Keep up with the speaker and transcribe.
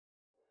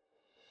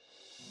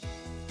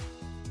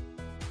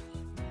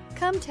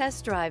Come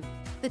test drive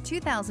the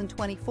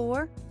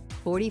 2024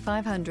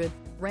 4500.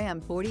 Ram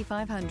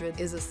 4500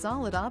 is a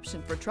solid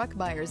option for truck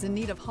buyers in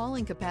need of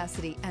hauling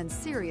capacity and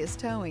serious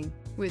towing.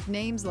 With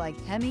names like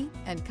Hemi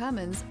and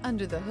Cummins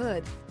under the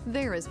hood,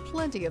 there is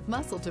plenty of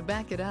muscle to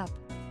back it up.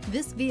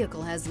 This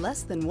vehicle has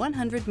less than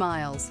 100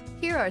 miles.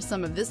 Here are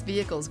some of this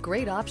vehicle's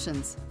great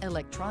options: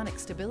 electronic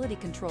stability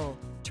control,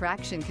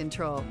 traction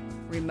control,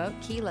 remote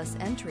keyless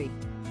entry,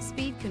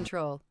 speed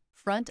control,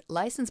 front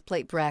license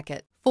plate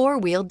bracket,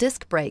 four-wheel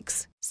disc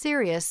brakes,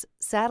 Sirius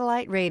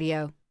satellite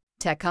radio,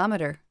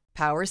 tachometer,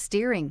 power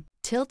steering,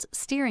 tilt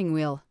steering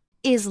wheel.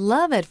 Is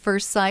love at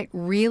first sight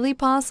really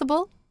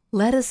possible?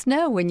 Let us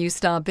know when you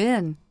stop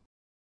in.